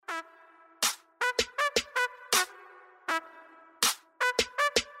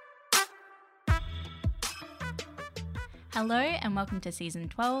Hello and welcome to Season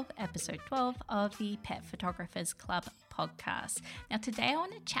 12, Episode 12 of the Pet Photographers Club podcast. Now today I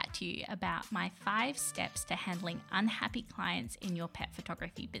want to chat to you about my 5 steps to handling unhappy clients in your pet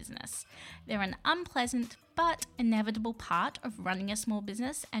photography business. They're an unpleasant but inevitable part of running a small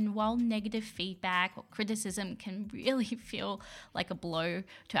business, and while negative feedback or criticism can really feel like a blow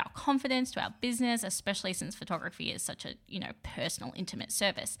to our confidence, to our business, especially since photography is such a, personal, intimate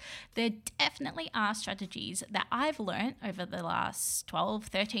service, there definitely are strategies that I've learned over the last 12,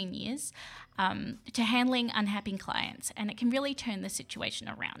 13 years to handling unhappy clients, and it can really turn the situation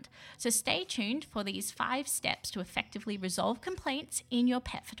around. So stay tuned for these 5 steps to effectively resolve complaints in your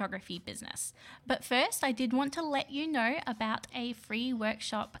pet photography business. But first, I did want to let you know about a free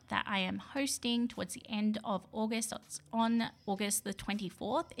workshop that I am hosting towards the end of August. It's on August the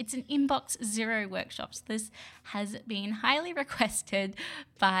 24th. It's an inbox zero workshop. So this has been highly requested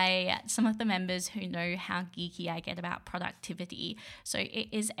by some of the members who know how geeky I get about productivity. So it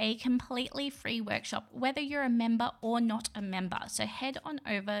is a completely free workshop, whether you're a member or not a member. So head on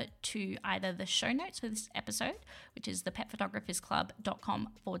over to either the show notes for this episode, which is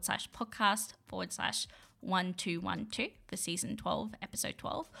thepetphotographersclub.com/podcast/1212 for season 12, episode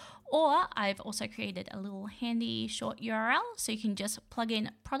 12. Or I've also created a little handy short URL so you can just plug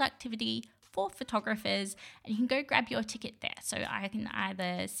in productivity for photographers and you can go grab your ticket there. So I can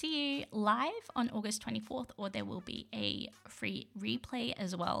either see you live on August 24th or there will be a free replay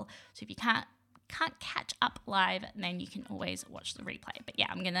as well. So if you can't catch up live, then you can always watch the replay. But yeah,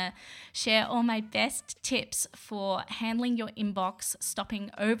 I'm going to share all my best tips for handling your inbox,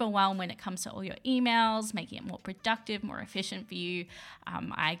 stopping overwhelm when it comes to all your emails, making it more productive, more efficient for you.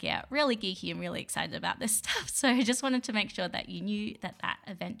 I get really geeky and really excited about this stuff. So I just wanted to make sure that you knew that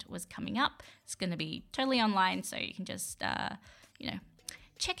event was coming up. It's going to be totally online, so you can just,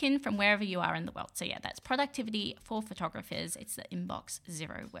 check in from wherever you are in the world. So yeah, that's Productivity for Photographers. It's the Inbox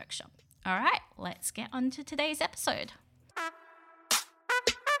Zero workshop. All right, let's get on to today's episode.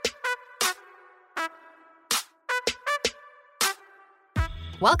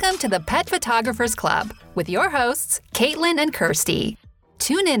 Welcome to the Pet Photographers Club with your hosts, Caitlin and Kirsty.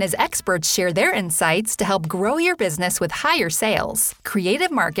 Tune in as experts share their insights to help grow your business with higher sales,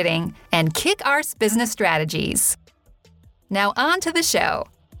 creative marketing, and kick-ass business strategies. Now on to the show.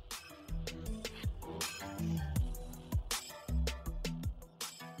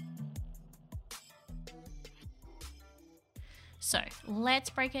 So let's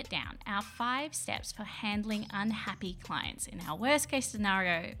break it down. Our 5 steps for handling unhappy clients. In our worst case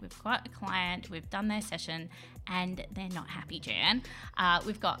scenario, we've got a client, we've done their session, and they're not happy, Jan.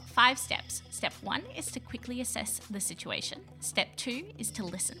 We've got 5 steps. Step 1 is to quickly assess the situation. Step 2 is to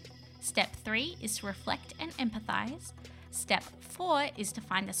listen. Step 3 is to reflect and empathize. Step 4 is to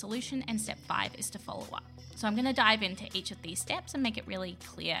find a solution, and step 5 is to follow up. So I'm going to dive into each of these steps and make it really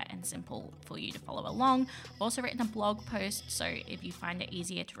clear and simple for you to follow along. I've also written a blog post, so if you find it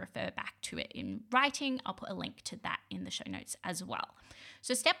easier to refer back to it in writing, I'll put a link to that in the show notes as well.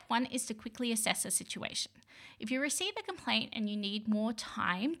 So step 1 is to quickly assess a situation. If you receive a complaint and you need more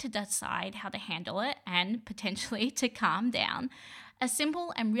time to decide how to handle it and potentially to calm down, a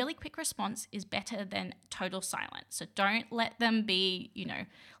simple and really quick response is better than total silence. So don't let them be,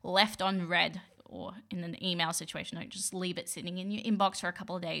 left on red, or in an email situation, don't just leave it sitting in your inbox for a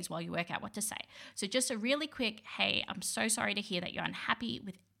couple of days while you work out what to say. So just a really quick, hey, I'm so sorry to hear that you're unhappy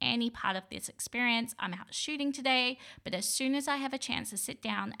with any part of this experience. I'm out shooting today, but as soon as I have a chance to sit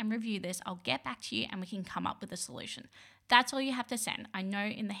down and review this, I'll get back to you and we can come up with a solution. That's all you have to send. I know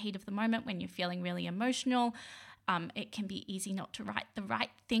in the heat of the moment when you're feeling really emotional, it can be easy not to write the right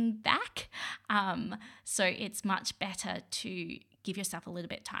thing back. So it's much better to give yourself a little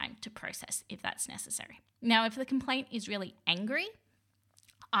bit of time to process if that's necessary. Now, if the complaint is really angry,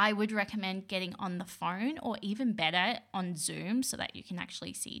 I would recommend getting on the phone or even better on Zoom so that you can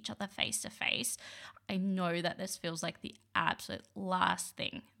actually see each other face to face. I know that this feels like the absolute last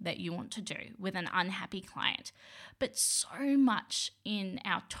thing that you want to do with an unhappy client, but so much in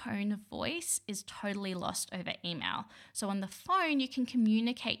our tone of voice is totally lost over email. So on the phone, you can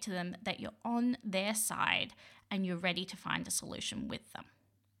communicate to them that you're on their side and you're ready to find a solution with them.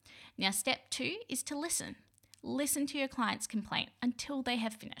 Now, step 2 is to listen. Listen to your client's complaint until they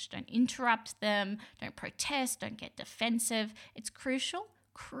have finished. Don't interrupt them, don't protest, don't get defensive. It's crucial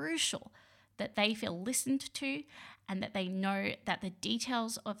that they feel listened to and that they know that the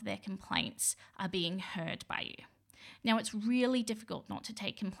details of their complaints are being heard by you. Now, it's really difficult not to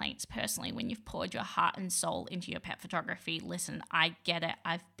take complaints personally when you've poured your heart and soul into your pet photography. Listen, I get it.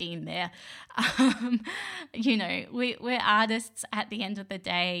 I've been there. We're artists at the end of the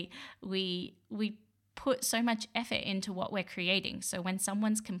day. We put so much effort into what we're creating. So when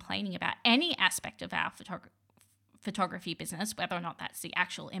someone's complaining about any aspect of our photography business, whether or not that's the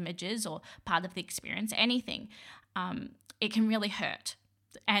actual images or part of the experience, anything, it can really hurt.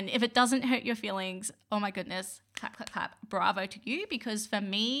 And if it doesn't hurt your feelings, oh my goodness, clap, clap, clap, bravo to you. Because for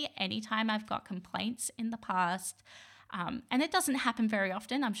me, anytime I've got complaints in the past, and it doesn't happen very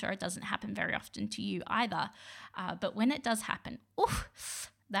often, I'm sure it doesn't happen very often to you either, but when it does happen,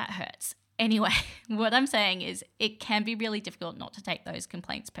 oof, that hurts. Anyway, what I'm saying is it can be really difficult not to take those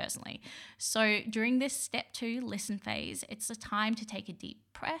complaints personally. So during this step 2 listen phase, it's a time to take a deep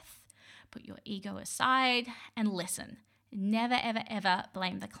breath, put your ego aside and listen. Never, ever, ever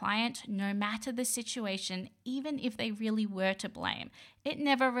blame the client, no matter the situation, even if they really were to blame. It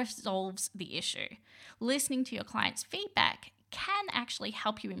never resolves the issue. Listening to your client's feedback can actually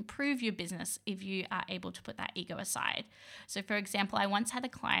help you improve your business if you are able to put that ego aside. So for example, I once had a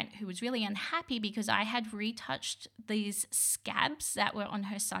client who was really unhappy because I had retouched these scabs that were on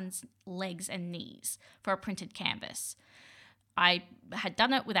her son's legs and knees for a printed canvas. I had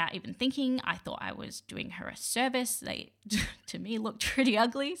done it without even thinking. I thought I was doing her a service. They, to me, looked pretty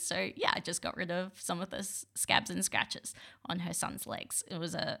ugly. So yeah, I just got rid of some of the scabs and scratches on her son's legs. It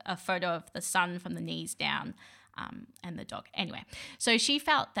was a photo of the son from the knees down, and the dog. Anyway, so she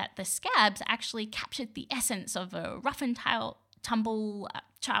felt that the scabs actually captured the essence of a rough and tumble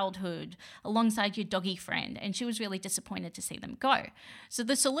childhood alongside your doggy friend, and she was really disappointed to see them go. So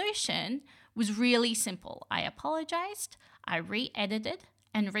the solution was really simple. I apologized, I re-edited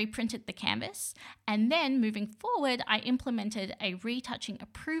and reprinted the canvas, and then moving forward, I implemented a retouching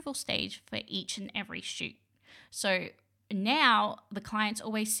approval stage for each and every shoot. So now the clients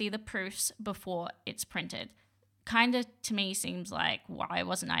always see the proofs before it's printed. Kind of to me seems like, why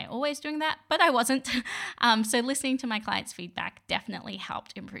wasn't I always doing that? But I wasn't. So listening to my clients' feedback definitely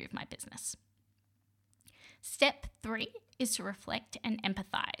helped improve my business. Step 3 is to reflect and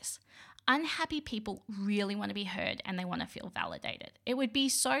empathize. Unhappy people really want to be heard and they want to feel validated. It would be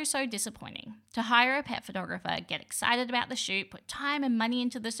so disappointing to hire a pet photographer, get excited about the shoot, put time and money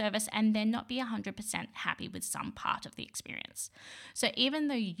into the service, and then not be 100% happy with some part of the experience. So even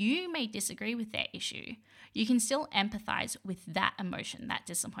though you may disagree with their issue, you can still empathize with that emotion, that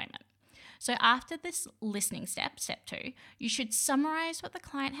disappointment. So after this listening step 2, you should summarize what the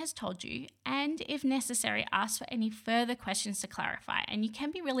client has told you and, if necessary, ask for any further questions to clarify. And you can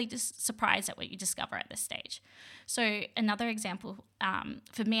be really surprised at what you discover at this stage. So another example,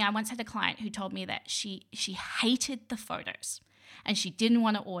 for me, I once had a client who told me that she hated the photos and she didn't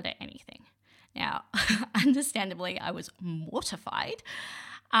want to order anything. Now, understandably, I was mortified.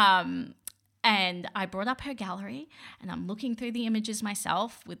 And I brought up her gallery and I'm looking through the images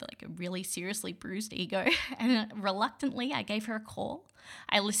myself with like a really seriously bruised ego. And reluctantly, I gave her a call.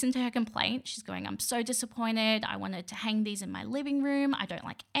 I listened to her complaint. She's going, I'm so disappointed. I wanted to hang these in my living room. I don't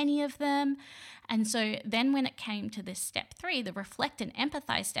like any of them. And so then when it came to this step 3, the reflect and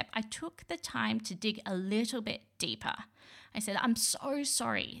empathize step, I took the time to dig a little bit deeper. I said, I'm so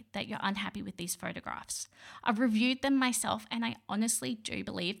sorry that you're unhappy with these photographs. I've reviewed them myself and I honestly do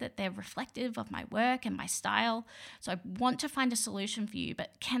believe that they're reflective of my work and my style. So I want to find a solution for you,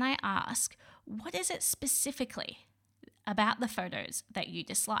 but can I ask, what is it specifically about the photos that you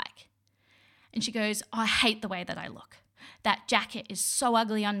dislike? And she goes, I hate the way that I look. That jacket is so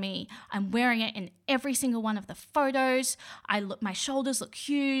ugly on me. I'm wearing it in every single one of the photos. My shoulders look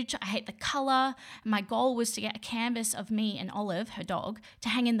huge. I hate the color. My goal was to get a canvas of me and Olive, her dog, to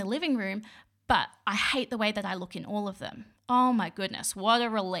hang in the living room, but I hate the way that I look in all of them. Oh my goodness, what a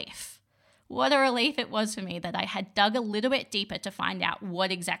relief. What a relief it was for me that I had dug a little bit deeper to find out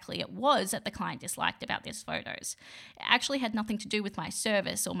what exactly it was that the client disliked about these photos. It actually had nothing to do with my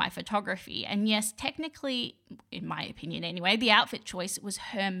service or my photography. And yes, technically, in my opinion anyway, the outfit choice was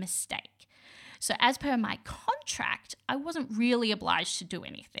her mistake. So as per my contract, I wasn't really obliged to do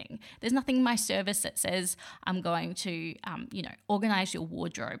anything. There's nothing in my service that says I'm going to, organize your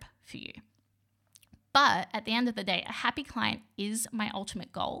wardrobe for you. But at the end of the day, a happy client is my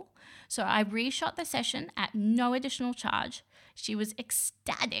ultimate goal. So I reshot the session at no additional charge. She was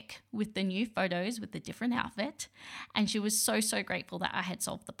ecstatic with the new photos with the different outfit. And she was so grateful that I had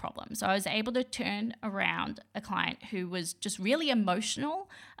solved the problem. So I was able to turn around a client who was just really emotional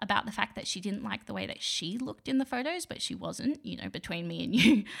about the fact that she didn't like the way that she looked in the photos, but she wasn't, between me and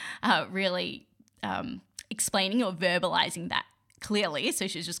you, really explaining or verbalizing that clearly. So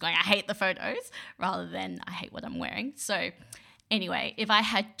she's just going, I hate the photos, rather than I hate what I'm wearing. So anyway, if I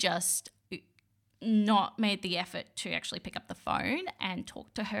had just not made the effort to actually pick up the phone and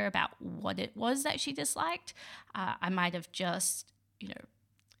talk to her about what it was that she disliked, I might have just,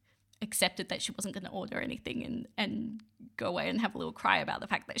 accepted that she wasn't going to order anything and go away and have a little cry about the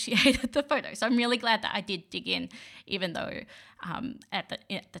fact that she hated the photo. So I'm really glad that I did dig in, even though at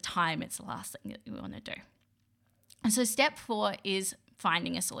the time it's the last thing that we want to do. And so step 4 is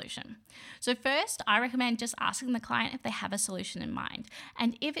finding a solution. So first, I recommend just asking the client if they have a solution in mind.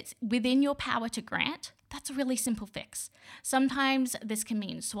 And if it's within your power to grant, that's a really simple fix. Sometimes this can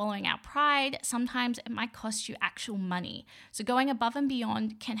mean swallowing our pride. Sometimes it might cost you actual money. So going above and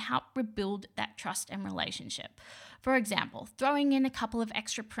beyond can help rebuild that trust and relationship. For example, throwing in a couple of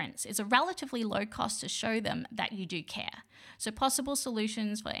extra prints is a relatively low cost to show them that you do care. So possible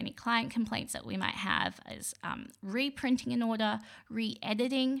solutions for any client complaints that we might have is reprinting an order,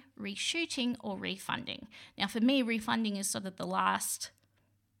 re-editing, reshooting, or refunding. Now for me, refunding is sort of the last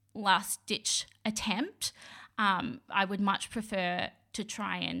ditch attempt. I would much prefer to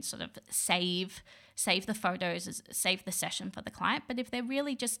try and sort of save the photos, save the session for the client. But if they're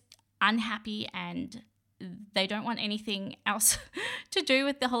really just unhappy and they don't want anything else to do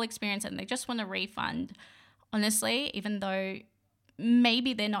with the whole experience and they just want a refund, honestly, even though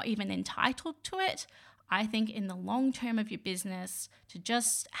maybe they're not even entitled to it, I think in the long term of your business, to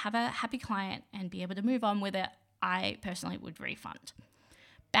just have a happy client and be able to move on with it, I personally would refund.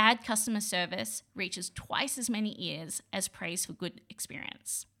 Bad customer service reaches twice as many ears as praise for good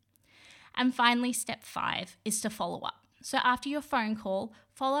experience. And finally, step 5 is to follow up. So after your phone call,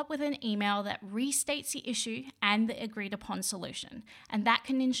 follow up with an email that restates the issue and the agreed upon solution. And that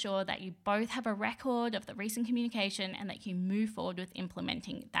can ensure that you both have a record of the recent communication and that you move forward with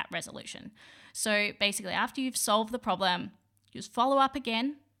implementing that resolution. So basically, after you've solved the problem, just follow up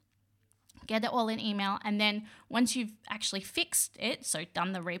again, get it all in email, and then once you've actually fixed it, so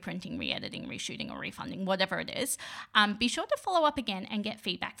done the reprinting, re-editing, reshooting, or refunding, whatever it is, be sure to follow up again and get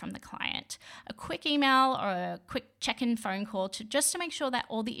feedback from the client. A quick email or a quick check-in phone call just to make sure that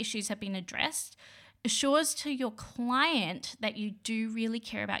all the issues have been addressed assures to your client that you do really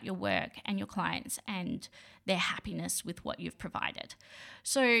care about your work and your clients and their happiness with what you've provided.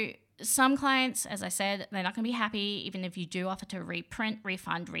 So some clients, as I said, they're not going to be happy even if you do offer to reprint,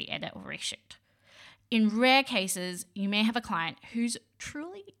 refund, re-edit, or reshoot. In rare cases, you may have a client who's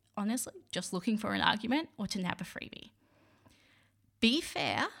truly, honestly, just looking for an argument or to nab a freebie. Be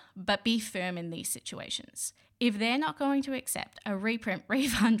fair, but be firm in these situations. If they're not going to accept a reprint,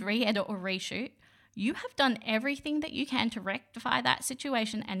 refund, re-edit, or reshoot, you have done everything that you can to rectify that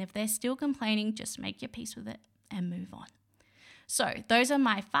situation, and if they're still complaining, just make your peace with it and move on. So those are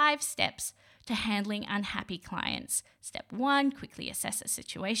my 5 steps to handling unhappy clients. Step 1, quickly assess the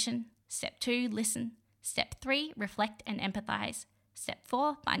situation. Step 2, listen. Step 3, reflect and empathize. Step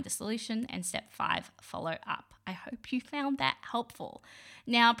 4, find a solution. And step 5, follow up. I hope you found that helpful.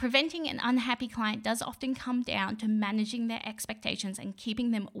 Now, preventing an unhappy client does often come down to managing their expectations and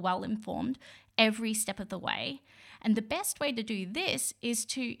keeping them well informed every step of the way. And the best way to do this is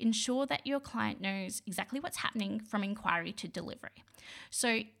to ensure that your client knows exactly what's happening from inquiry to delivery.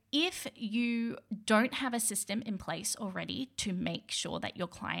 So if you don't have a system in place already to make sure that your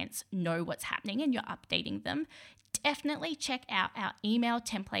clients know what's happening and you're updating them, definitely check out our email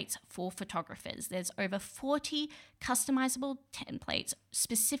templates for photographers. There's over 40 customizable templates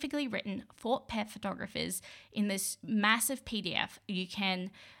specifically written for pet photographers in this massive PDF. You can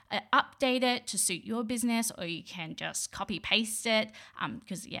update it to suit your business, or you can just copy paste it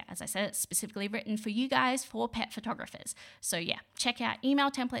because, as I said, it's specifically written for you guys for pet photographers. So check out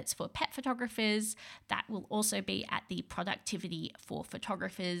email templates for pet photographers. That will also be at the Productivity for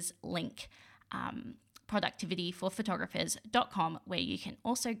Photographers link, productivityforphotographers.com, where you can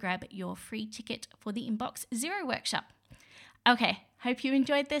also grab your free ticket for the Inbox Zero workshop. Okay, hope you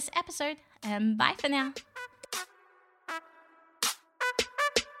enjoyed this episode, and bye for now.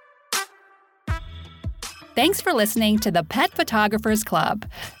 Thanks for listening to the Pet Photographers Club.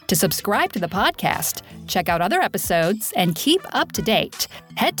 To subscribe to the podcast, check out other episodes, and keep up to date,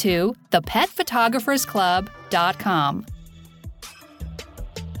 head to thepetphotographersclub.com.